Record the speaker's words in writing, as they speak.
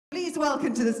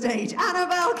welcome to the stage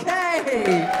Annabelle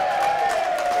Kay.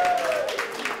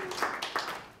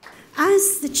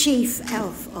 As the Chief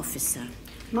Elf Officer,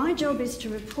 my job is to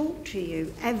report to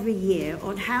you every year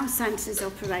on how Santa's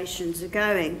operations are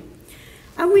going.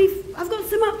 And I've got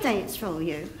some updates for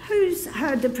you. Who's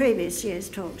heard the previous year's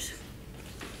talks?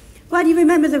 Well, you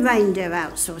remember the reindeer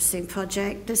outsourcing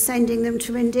project, the sending them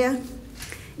to India?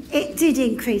 It did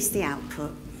increase the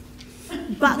output,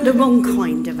 but the wrong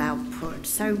kind of output.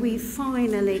 So we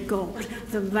finally got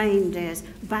the reindeers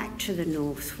back to the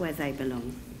north where they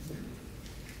belong.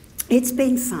 It's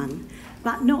been fun,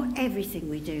 but not everything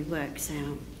we do works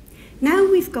out. Now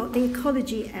we've got the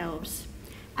ecology elves,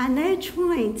 and they're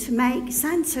trying to make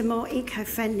Santa more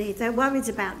eco-friendly. They're worried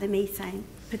about the methane,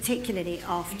 particularly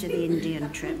after the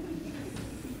Indian trip.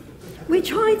 We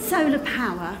tried solar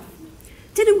power.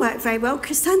 Didn't work very well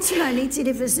because Santa only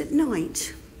delivers at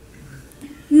night.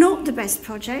 Not the best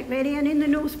project, really, and in the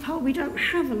North Pole we don't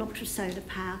have a lot of solar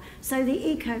power, so the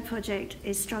eco project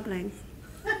is struggling.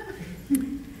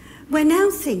 We're now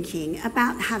thinking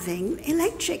about having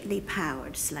electrically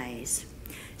powered sleighs.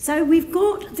 So we've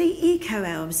got the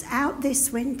eco-elves out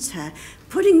this winter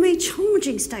putting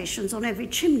recharging stations on every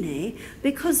chimney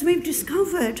because we've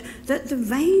discovered that the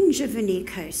range of an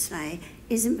eco-sleigh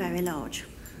isn't very large.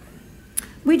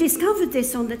 We discovered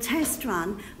this on the test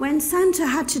run when Santa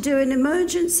had to do an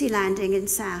emergency landing in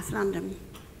South London.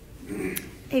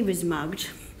 He was mugged.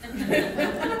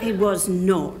 He was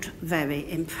not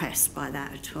very impressed by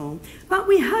that at all. But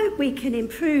we hope we can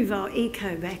improve our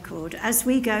eco record as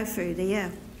we go through the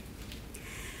year.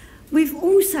 We've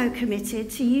also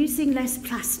committed to using less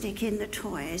plastic in the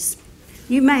toys.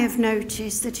 You may have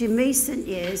noticed that in recent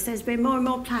years there's been more and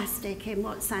more plastic in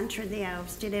what Santa and the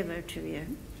elves deliver to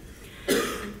you.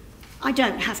 I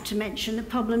don't have to mention the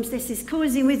problems this is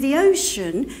causing with the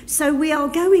ocean, so we are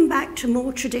going back to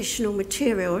more traditional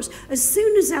materials as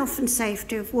soon as Health and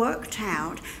Safety have worked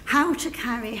out how to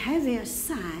carry heavier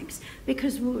sacks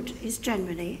because wood is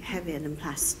generally heavier than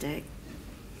plastic.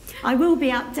 I will be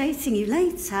updating you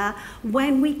later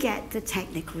when we get the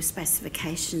technical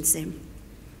specifications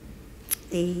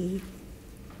in.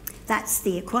 That's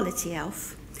the equality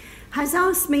elf, has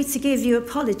asked me to give you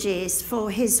apologies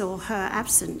for his or her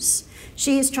absence.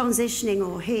 She is transitioning,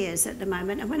 or he is at the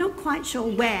moment, and we're not quite sure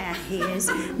where he is,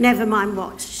 never mind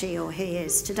what she or he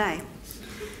is today.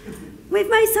 We've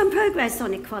made some progress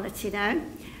on equality though.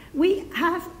 We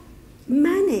have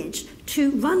managed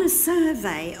to run a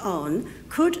survey on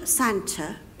could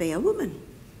Santa be a woman?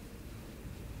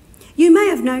 You may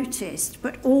have noticed,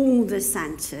 but all the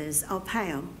Santas are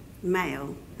pale,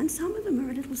 male, and some of them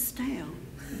are a little stale.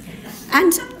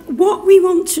 And what we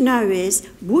want to know is,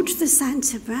 would the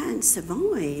Santa brand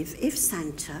survive if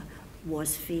Santa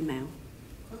was female?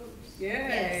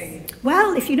 Yay!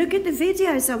 Well, if you look at the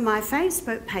videos on my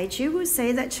Facebook page, you will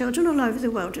see that children all over the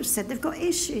world have said they've got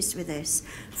issues with this.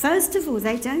 First of all,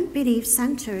 they don't believe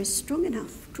Santa is strong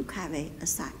enough to carry a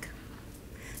sack.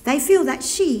 They feel that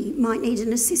she might need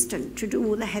an assistant to do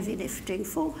all the heavy lifting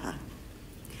for her.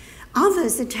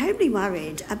 Others are terribly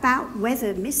worried about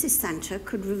whether Mrs. Santa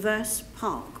could reverse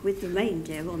park with the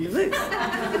reindeer on the roof.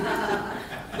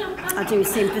 I do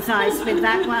sympathise with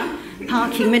that one.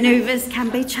 Parking manoeuvres can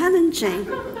be challenging.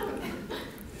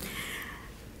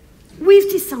 We've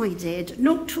decided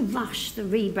not to rush the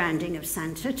rebranding of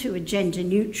Santa to a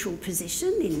gender-neutral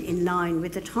position in line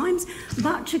with the times,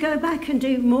 but to go back and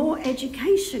do more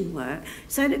education work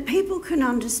so that people can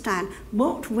understand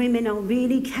what women are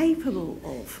really capable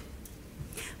of.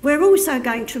 We're also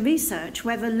going to research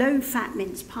whether low-fat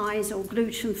mince pies or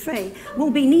gluten-free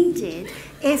will be needed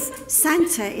if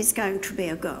Santa is going to be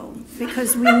a girl,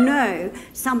 because we know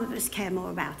some of us care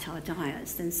more about our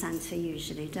diets than Santa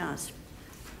usually does.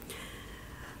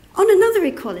 On another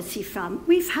equality front,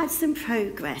 we've had some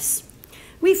progress.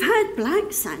 We've had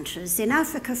black Santas in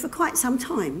Africa for quite some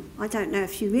time. I don't know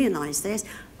if you realise this,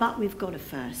 but we've got a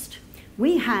first.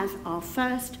 We have our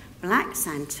first black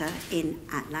Santa in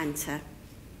Atlanta.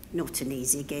 Not an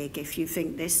easy gig if you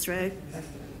think this through.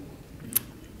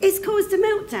 It's caused a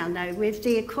meltdown, though, with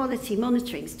the equality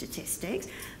monitoring statistics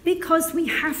because we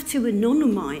have to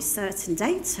anonymise certain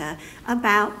data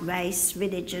about race,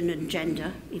 religion and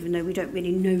gender, even though we don't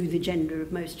really know the gender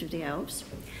of most of the elves.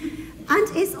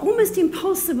 And it's almost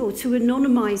impossible to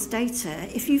anonymise data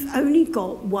if you've only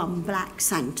got one black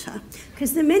Santa,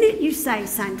 because the minute you say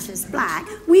Santa's black,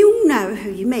 we all know who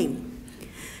you mean.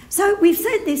 So we've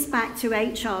sent this back to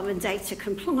HR and data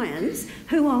compliance,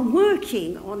 who are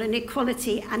working on an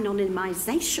equality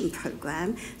anonymisation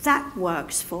programme that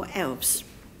works for elves.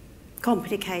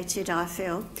 complicated, I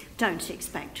feel. Don't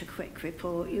expect a quick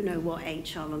report. You know what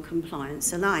HR and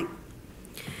compliance are like.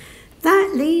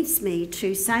 That leads me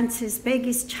to Santa's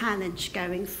biggest challenge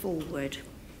going forward.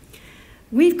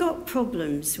 We've got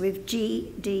problems with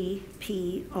GDPR.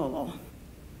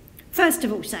 First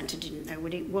of all, Santa didn't know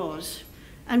what it was.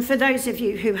 And for those of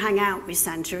you who hang out with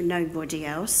Santa and nobody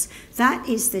else, that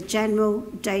is the General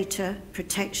Data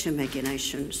Protection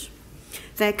Regulations.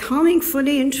 They're coming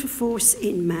fully into force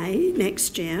in May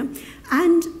next year,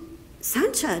 and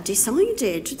Santa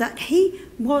decided that he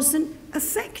wasn't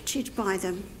affected by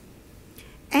them.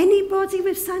 Anybody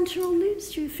with Santa on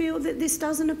this, do you feel that this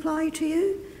doesn't apply to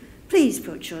you? Please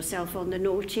put yourself on the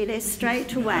naughty list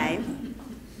straight away.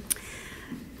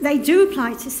 They do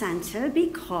apply to Santa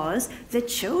because the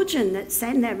children that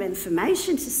send their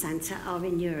information to Santa are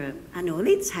in Europe, and all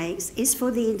it takes is for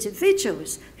the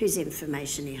individuals whose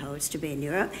information he holds to be in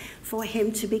Europe for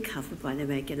him to be covered by the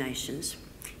regulations.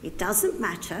 It doesn't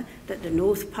matter that the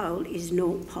North Pole is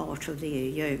not part of the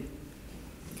EU.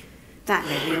 That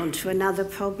led me on to another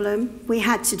problem. We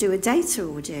had to do a data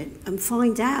audit and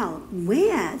find out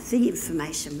where the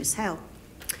information was held.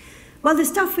 Well, the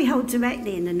stuff we hold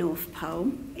directly in the North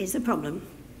Pole is a problem.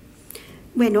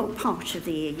 We're not part of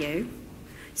the EU.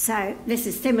 So this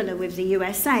is similar with the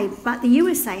USA, but the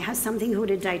USA has something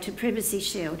called a data privacy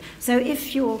shield. So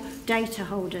if your data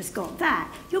holder's got that,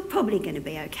 you're probably going to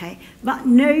be okay. But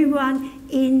no one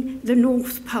in the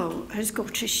North Pole has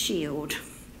got a shield.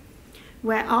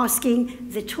 We're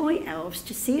asking the toy elves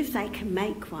to see if they can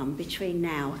make one between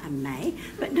now and May,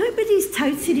 but nobody's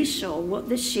totally sure what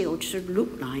the shield should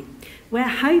look like. We're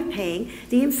hoping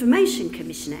the Information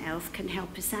Commissioner elf can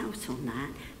help us out on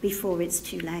that before it's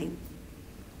too late.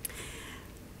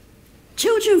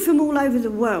 Children from all over the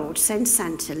world send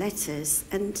Santa letters,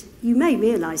 and you may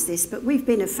realise this, but we've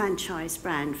been a franchise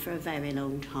brand for a very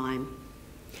long time.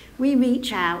 We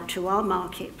reach out to our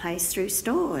marketplace through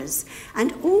stores,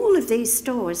 and all of these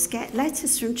stores get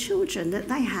letters from children that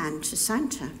they hand to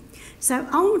Santa. So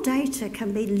our data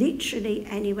can be literally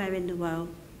anywhere in the world.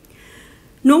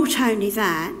 Not only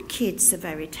that, kids are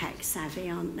very tech savvy,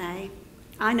 aren't they?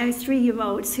 I know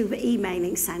 3-year-olds who were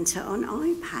emailing Santa on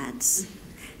iPads,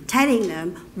 telling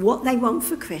them what they want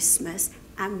for Christmas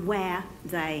and where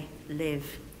they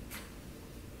live.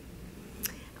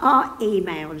 Our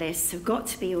email lists have got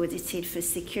to be audited for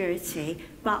security,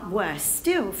 but worse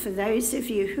still, for those of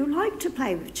you who like to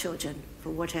play with children, for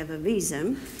whatever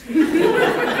reason,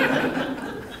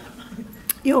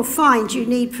 you'll find you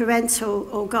need parental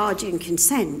or guardian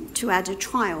consent to add a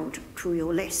child to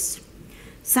your list.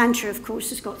 Santa, of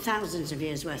course, has got thousands of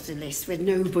years' worth of lists where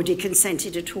nobody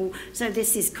consented at all, so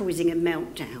this is causing a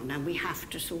meltdown, and we have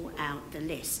to sort out the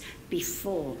list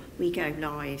before we go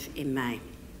live in May.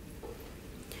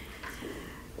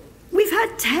 We've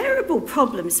had terrible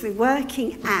problems with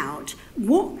working out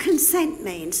what consent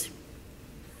means.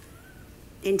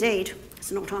 Indeed, it's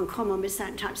not uncommon with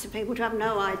certain types of people to have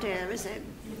no idea, is it?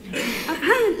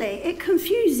 Apparently, it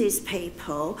confuses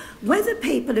people whether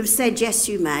people have said yes,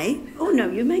 you may, or no,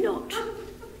 you may not.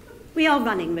 We are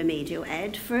running remedial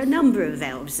ed for a number of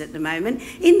elves at the moment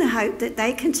in the hope that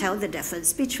they can tell the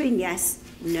difference between yes,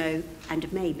 no,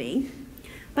 and maybe.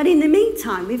 But in the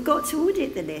meantime, we've got to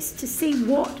audit the list to see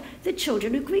what the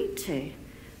children agreed to.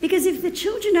 Because if the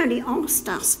children only asked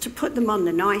us to put them on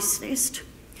the nice list,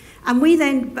 and we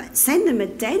then send them a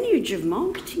deluge of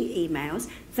marketing emails,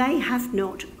 they have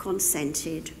not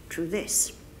consented to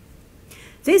this.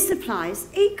 This applies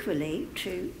equally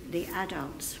to the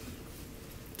adults.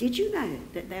 Did you know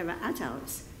that there are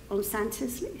adults on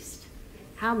Santa's list?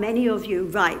 How many of you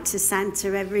write to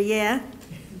Santa every year?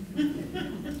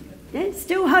 Yeah,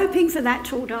 still hoping for that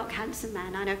tall, dark, handsome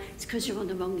man. I know, it's because you're on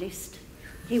the wrong list.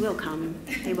 He will come.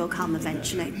 He will come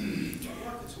eventually.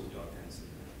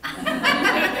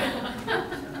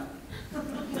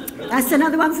 That's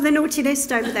another one for the naughty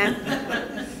list over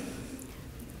there.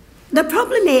 The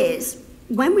problem is,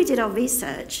 when we did our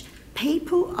research,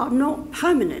 people are not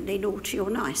permanently naughty or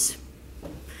nice.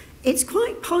 It's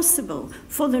quite possible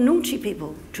for the naughty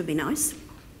people to be nice,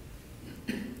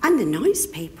 and the nice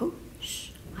people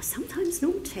are sometimes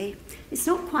naughty. It's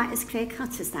not quite as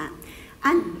clear-cut as that.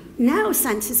 And now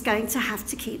Santa's going to have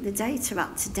to keep the data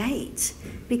up to date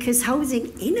because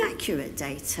holding inaccurate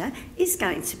data is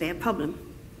going to be a problem.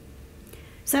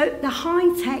 So the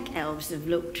high-tech elves have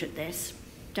looked at this.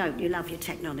 Don't you love your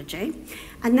technology?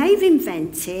 And they've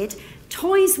invented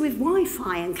toys with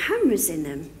Wi-Fi and cameras in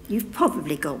them. You've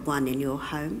probably got one in your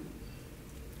home.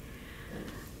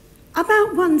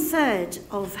 About 1/3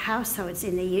 of households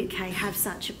in the UK have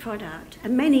such a product,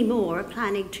 and many more are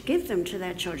planning to give them to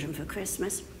their children for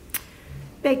Christmas.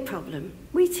 Big problem.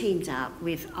 We teamed up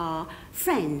with our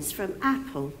friends from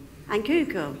Apple and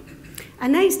Google,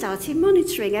 and they started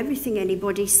monitoring everything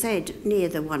anybody said near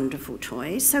the wonderful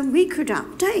toys so we could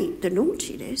update the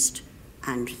naughty list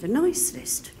and the nice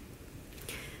list.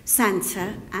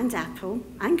 Santa and Apple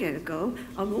and Google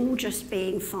are all just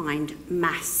being fined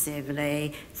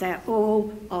massively. They're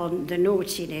all on the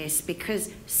naughty list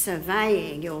because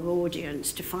surveying your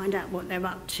audience to find out what they're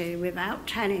up to without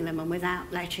telling them and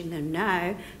without letting them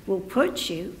know will put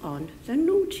you on the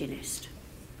naughty list.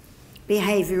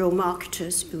 Behavioural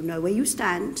marketers who know where you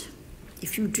stand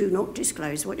if you do not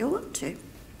disclose what you're up to.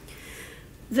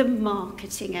 The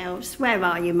marketing elves, where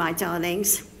are you, my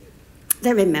darlings?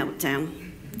 They're in meltdown.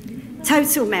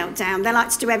 Total meltdown. They like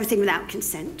to do everything without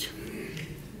consent.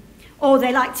 Or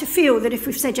they like to feel that if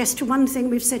we've said yes to one thing,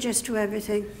 we've said yes to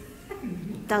everything.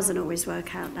 Doesn't always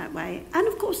work out that way. And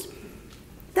of course,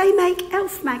 they make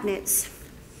elf magnets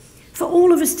for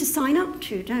all of us to sign up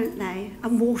to, don't they?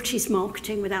 And what is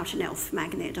marketing without an elf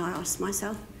magnet, I ask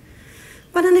myself.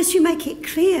 But unless you make it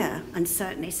clear, and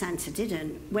certainly Santa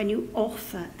didn't, when you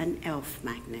offer an elf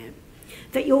magnet,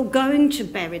 that you're going to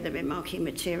bury the remarketing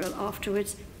material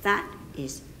afterwards, that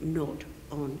is not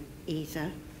on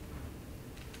either.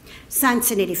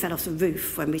 Santa nearly fell off the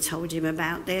roof when we told him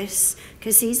about this,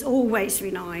 because he's always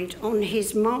relied on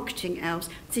his marketing elves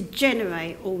to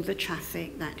generate all the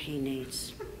traffic that he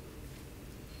needs.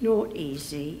 Not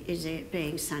easy, is it,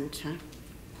 being Santa?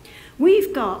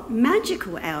 We've got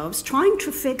magical elves trying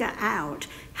to figure out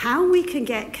how we can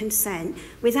get consent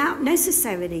without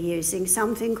necessarily using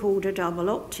something called a double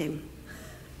opt-in.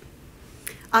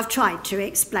 I've tried to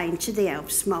explain to the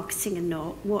elves, marketing and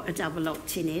not, what a double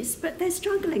opt-in is, but they're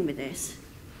struggling with this.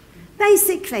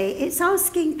 Basically, it's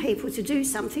asking people to do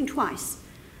something twice.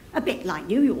 A bit like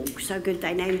New York, so good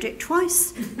they named it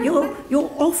twice. Your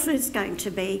offer's going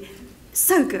to be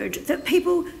so good that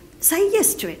people say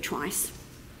yes to it twice.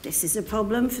 This is a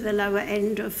problem for the lower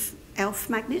end of elf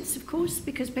magnets, of course,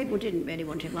 because people didn't really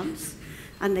want it once,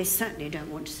 and they certainly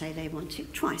don't want to say they want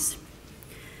it twice.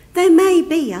 There may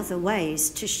be other ways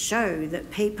to show that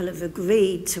people have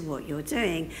agreed to what you're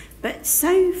doing, but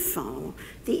so far,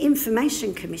 the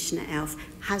Information Commissioner elf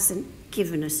hasn't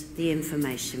given us the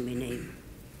information we need.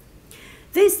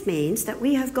 This means that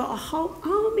we have got a whole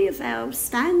army of elves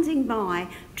standing by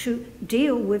to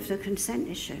deal with the consent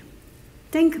issue.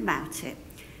 Think about it.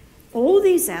 All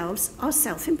these elves are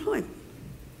self-employed.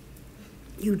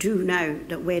 You do know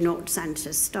that we're not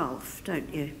Santa's staff,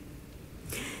 don't you?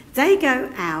 They go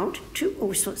out to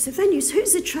all sorts of venues.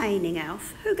 Who's a training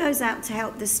elf? Who goes out to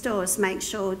help the stores make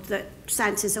sure that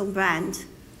Santa's on brand?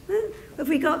 Have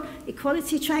we got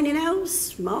equality training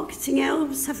elves, marketing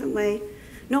elves, haven't we?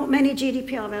 Not many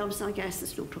GDPR elves, I guess.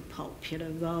 That's not a popular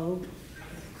role.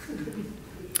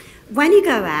 When you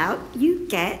go out, you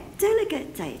get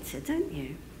delegate data, don't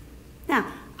you? Now,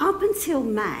 up until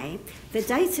May, the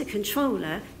data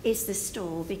controller is the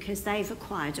store because they've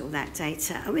acquired all that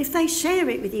data. And if they share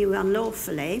it with you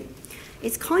unlawfully,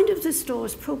 it's kind of the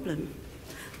store's problem.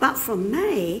 But from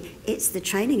May, it's the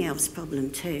training elf's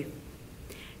problem too.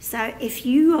 So if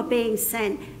you are being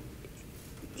sent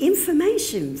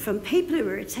information from people who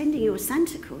are attending your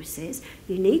Santa courses,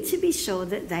 you need to be sure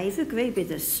that they've agreed with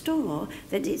the store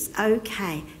that it's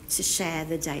okay to share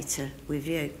the data with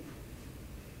you.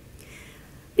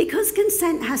 Because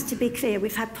consent has to be clear,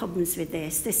 we've had problems with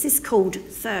this. This is called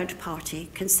third-party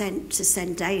consent to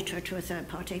send data to a third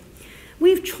party.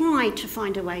 We've tried to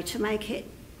find a way to make it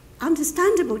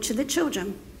understandable to the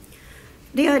children.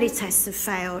 The early tests have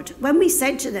failed. When we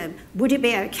said to them, would it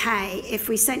be okay if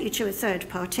we sent you to a third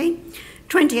party,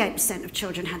 28% of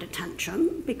children had a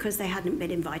tantrum because they hadn't been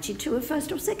invited to a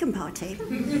first or second party.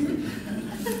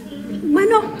 We're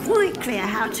not quite clear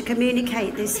how to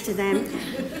communicate this to them,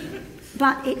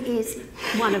 but it is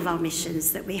one of our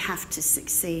missions that we have to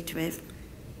succeed with.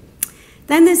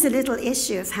 Then there's a little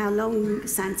issue of how long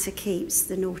Santa keeps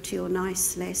the naughty or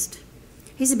nice list.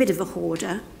 He's a bit of a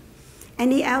hoarder.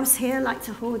 Any elves here like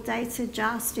to hoard data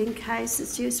just in case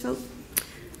it's useful?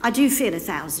 I do feel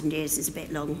 1,000 years is a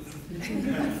bit long.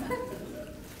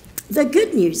 The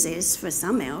good news is, for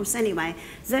some elves anyway,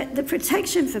 that the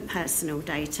protection for personal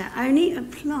data only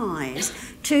applies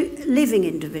to living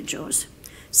individuals.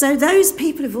 So those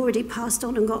people who've already passed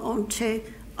on and got onto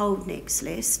Old Nick's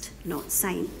list, not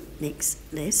Saint Nick's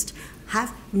list,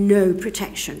 have no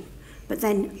protection. But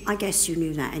then I guess you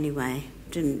knew that anyway,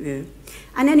 didn't you?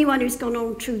 And anyone who's gone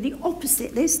on to the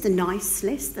opposite list, the nice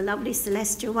list, the lovely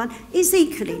celestial one, is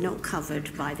equally not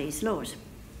covered by these laws.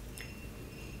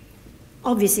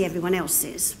 Obviously everyone else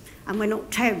is. and we're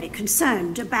not terribly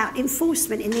concerned about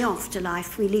enforcement in the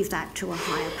afterlife. We leave that to a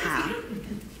higher power.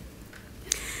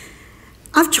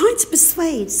 I've tried to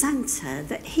persuade Santa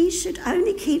that he should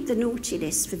only keep the naughty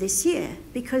list for this year,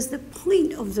 because the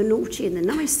point of the naughty and the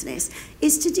nice list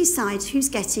is to decide who's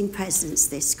getting presents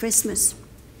this Christmas.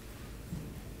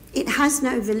 It has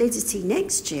no validity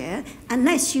next year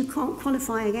unless you can't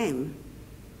qualify again.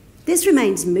 This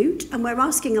remains moot, and we're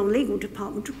asking our legal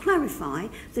department to clarify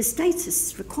the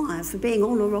status required for being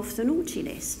on or off the naughty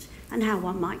list and how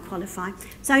one might qualify.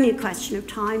 It's only a question of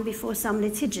time before some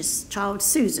litigious child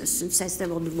sues us and says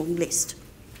they're on the wrong list.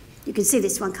 You can see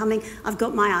this one coming. I've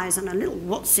got my eyes on a little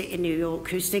what's-it in New York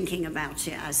who's thinking about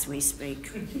it as we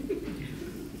speak.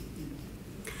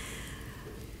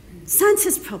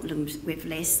 Santa's problems with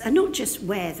lists are not just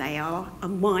where they are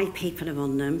and why people are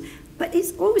on them, but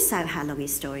it's also how long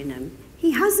he's storing them.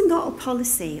 He hasn't got a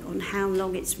policy on how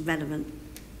long it's relevant.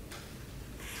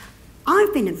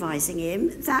 I've been advising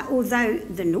him that although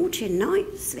the naughty and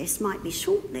nice list might be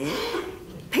short-lived,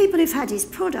 people who've had his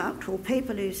product or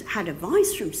people who've had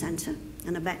advice from Santa,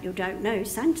 and I bet you don't know,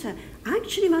 Santa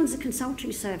actually runs a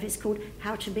consulting service called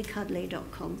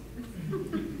howtobecuddly.com.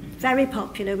 Very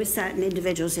popular with certain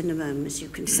individuals in the room, as you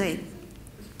can see.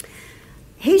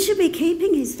 He should be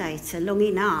keeping his data long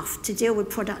enough to deal with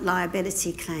product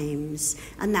liability claims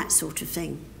and that sort of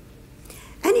thing.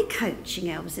 Any coaching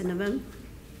elves in the room?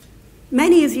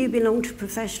 Many of you belong to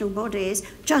professional bodies,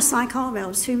 just like our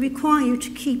elves, who require you to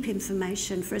keep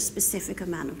information for a specific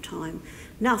amount of time.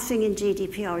 Nothing in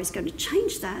GDPR is going to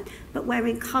change that, but we're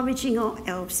encouraging our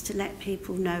elves to let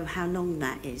people know how long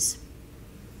that is.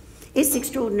 It's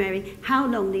extraordinary how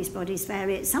long these bodies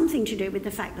vary. It's something to do with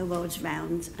the fact the world's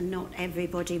round and not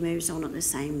everybody moves on at the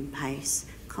same pace.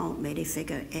 Can't really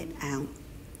figure it out.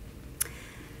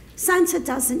 Santa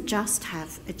doesn't just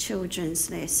have a children's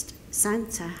list.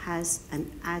 Santa has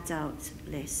an adult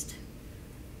list.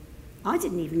 I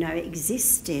didn't even know it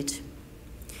existed.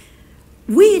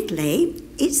 Weirdly,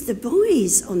 it's the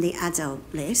boys on the adult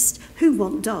list who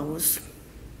want dolls.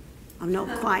 I'm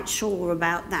not quite sure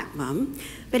about that one,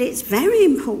 but it's very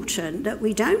important that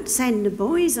we don't send the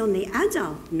boys on the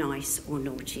adult nice or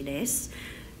naughty list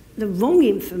the wrong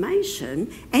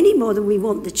information any more than we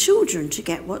want the children to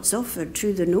get what's offered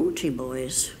to the naughty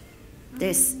boys.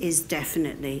 This is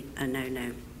definitely a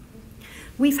no-no.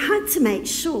 We've had to make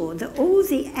sure that all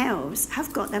the elves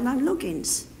have got their own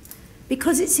logins,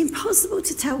 because it's impossible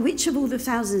to tell which of all the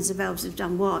thousands of elves have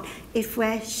done what if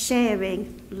we're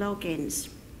sharing logins.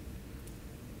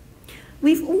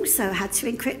 We've also had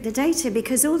to encrypt the data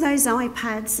because all those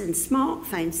iPads and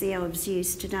smartphones the elves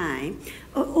use today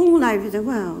are all over the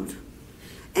world.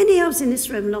 Any elves in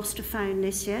this room lost a phone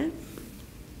this year?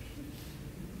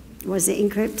 Was it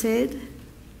encrypted?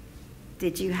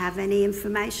 Did you have any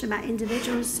information about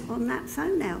individuals on that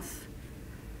phone, elf?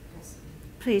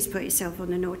 Please put yourself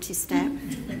on the naughty step.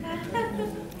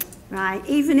 Right,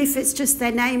 even if it's just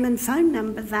their name and phone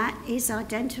number, that is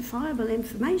identifiable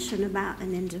information about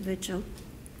an individual.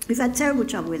 We've had terrible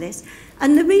trouble with this.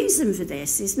 And the reason for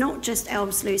this is not just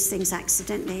elves lose things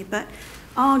accidentally, but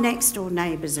our next door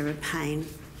neighbours are a pain.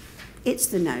 It's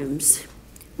the gnomes.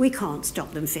 We can't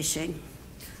stop them fishing.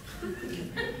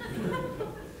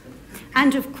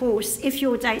 And of course, if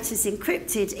your data's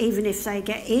encrypted, even if they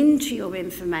get into your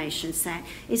information set,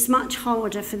 it's much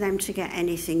harder for them to get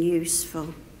anything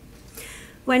useful.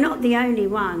 We're not the only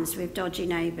ones with dodgy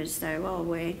neighbours, though, are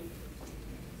we?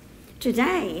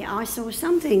 Today, I saw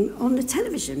something on the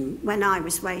television when I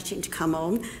was waiting to come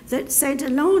on that said a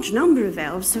large number of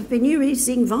elves have been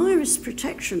using virus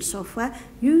protection software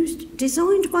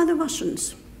designed by the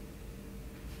Russians.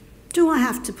 Do I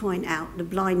have to point out the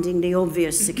blindingly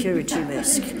obvious security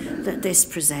risk that this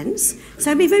presents?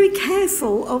 So be very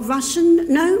careful of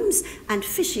Russian gnomes and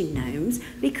phishing gnomes,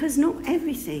 because not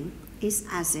everything is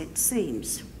as it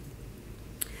seems.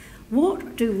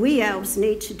 What do we elves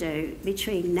need to do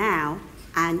between now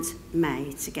and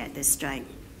May to get this straight?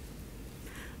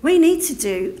 We need to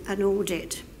do an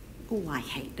audit. Oh, I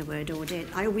hate the word audit.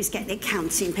 I always get the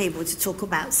accounting people to talk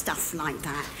about stuff like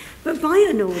that. But by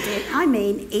an audit, I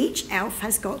mean each elf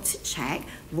has got to check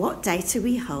what data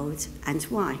we hold and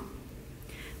why.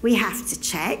 We have to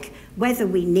check whether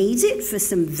we need it for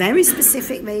some very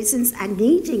specific reasons, and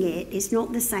needing it is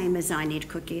not the same as I need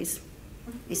cookies.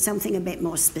 It's something a bit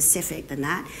more specific than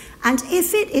that. And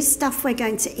if it is stuff we're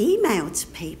going to email to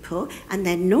people and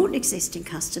they're not existing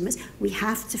customers, we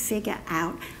have to figure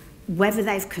out whether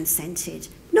they've consented,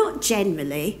 not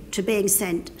generally to being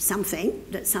sent something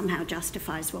that somehow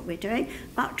justifies what we're doing,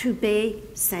 but to be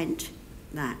sent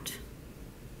that.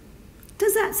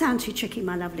 Does that sound too tricky,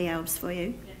 my lovely elves, for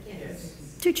you? Yes.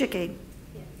 Too tricky.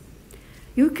 Yes.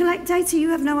 You collect data, you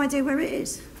have no idea where it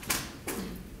is.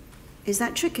 Is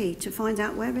that tricky to find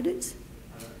out where it is?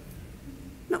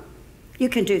 No. You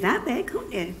can do that bit,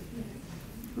 can't you?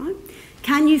 Right?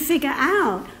 Can you figure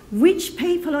out which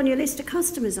people on your list of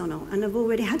customers are not and have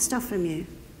already had stuff from you?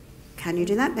 Can you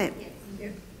do that bit?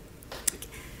 Yes.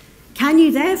 Can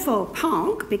you therefore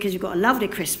park, because you've got a lovely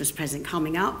Christmas present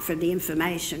coming up from the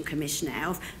Information Commissioner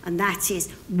Elf, and that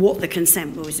is what the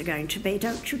consent rules are going to be.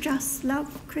 Don't you just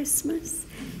love Christmas?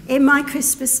 In my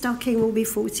Christmas stocking will be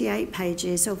 48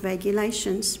 pages of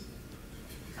regulations.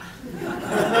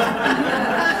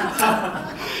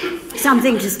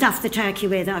 Something to stuff the turkey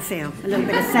with, I feel. A little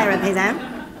bit of therapy there.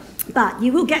 But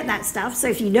you will get that stuff, so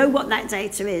if you know what that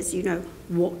data is, you know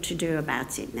what to do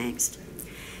about it next.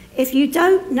 If you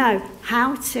don't know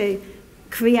how to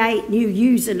create new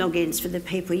user logins for the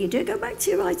people you do, go back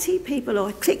to your IT people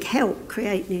or click help,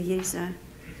 create new user.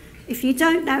 If you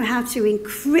don't know how to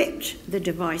encrypt the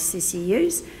devices you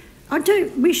use, I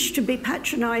don't wish to be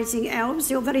patronising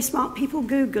elves, you're very smart people,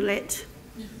 Google it.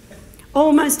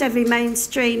 Almost every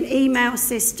mainstream email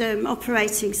system,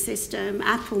 operating system,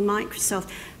 Apple, Microsoft,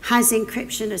 has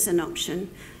encryption as an option.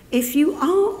 If you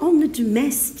are on the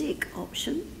domestic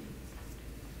option,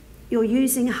 you're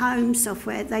using home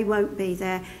software, they won't be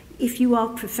there. If you are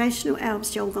professional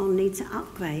elves, you're going to need to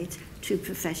upgrade to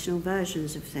professional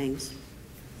versions of things.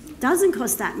 Doesn't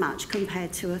cost that much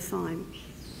compared to a fine.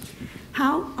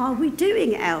 How are we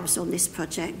doing, elves, on this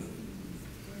project?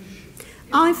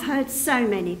 I've heard so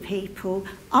many people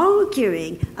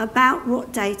arguing about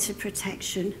what data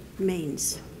protection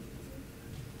means.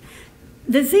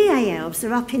 The VA elves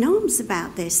are up in arms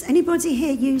about this. Anybody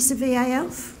here use a VA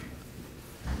elf?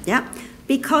 Yeah,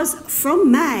 because from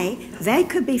May, they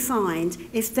could be fined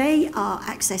if they are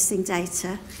accessing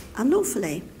data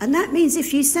unlawfully. And that means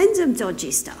if you send them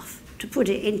dodgy stuff, to put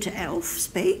it into elf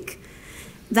speak,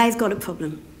 they've got a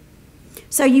problem.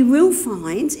 So you will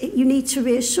find you need to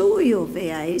reassure your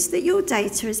VAs that your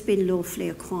data has been lawfully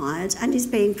acquired and is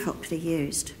being properly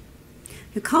used.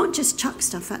 You can't just chuck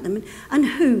stuff at them. And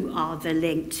who are the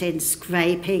LinkedIn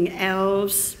scraping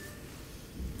elves?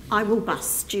 I will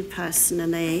bust you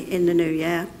personally in the new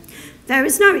year. There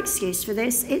is no excuse for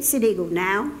this. It's illegal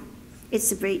now. It's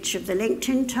a breach of the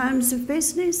LinkedIn terms of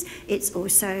business. It's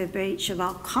also a breach of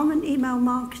our common email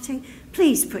marketing.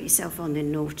 Please put yourself on the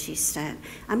naughty step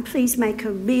and please make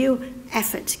a real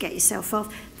effort to get yourself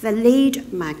off. The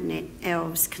lead magnet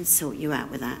elves can sort you out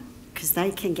with that because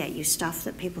they can get you stuff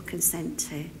that people consent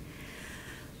to.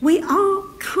 We are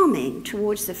coming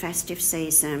towards the festive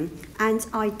season, and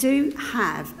I do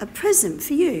have a present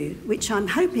for you, which I'm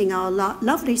hoping our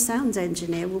lovely sound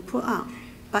engineer will put up,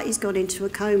 but he's gone into a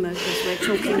coma because we're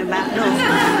talking about law.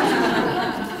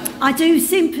 I do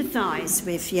sympathise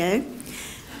with you.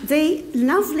 The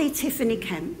lovely Tiffany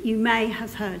Kemp, you may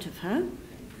have heard of her,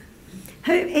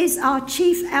 who is our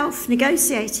Chief Elf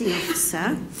Negotiating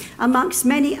Officer, amongst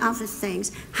many other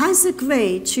things, has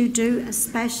agreed to do a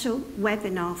special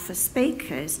webinar for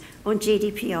speakers on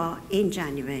GDPR in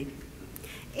January.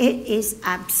 It is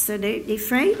absolutely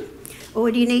free. All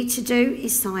you need to do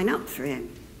is sign up for it.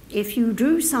 If you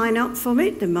do sign up for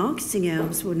it, the marketing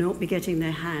elves will not be getting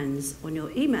their hands on your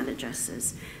email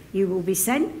addresses. You will be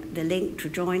sent the link to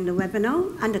join the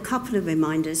webinar and a couple of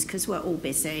reminders because we're all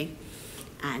busy.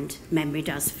 And memory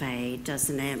does fade,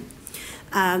 doesn't it?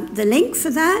 The link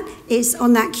for that is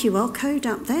on that QR code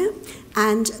up there,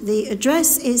 and the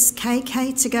address is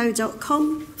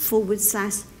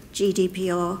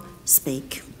kktogo.com/GDPR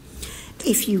speak.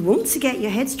 If you want to get your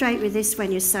head straight with this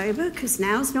when you're sober, because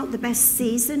now's not the best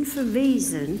season for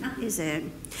reason, is it?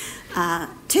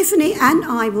 Tiffany and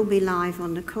I will be live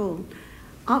on the call.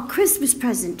 Our Christmas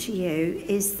present to you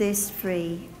is this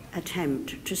free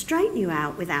attempt to straighten you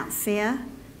out without fear,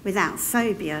 without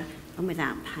phobia, and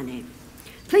without panic.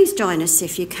 Please join us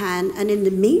if you can, and in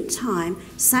the meantime,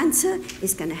 Santa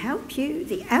is going to help you,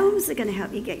 the elves are going to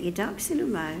help you get your ducks in a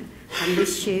row, and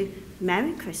wish you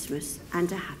Merry Christmas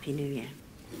and a Happy New Year.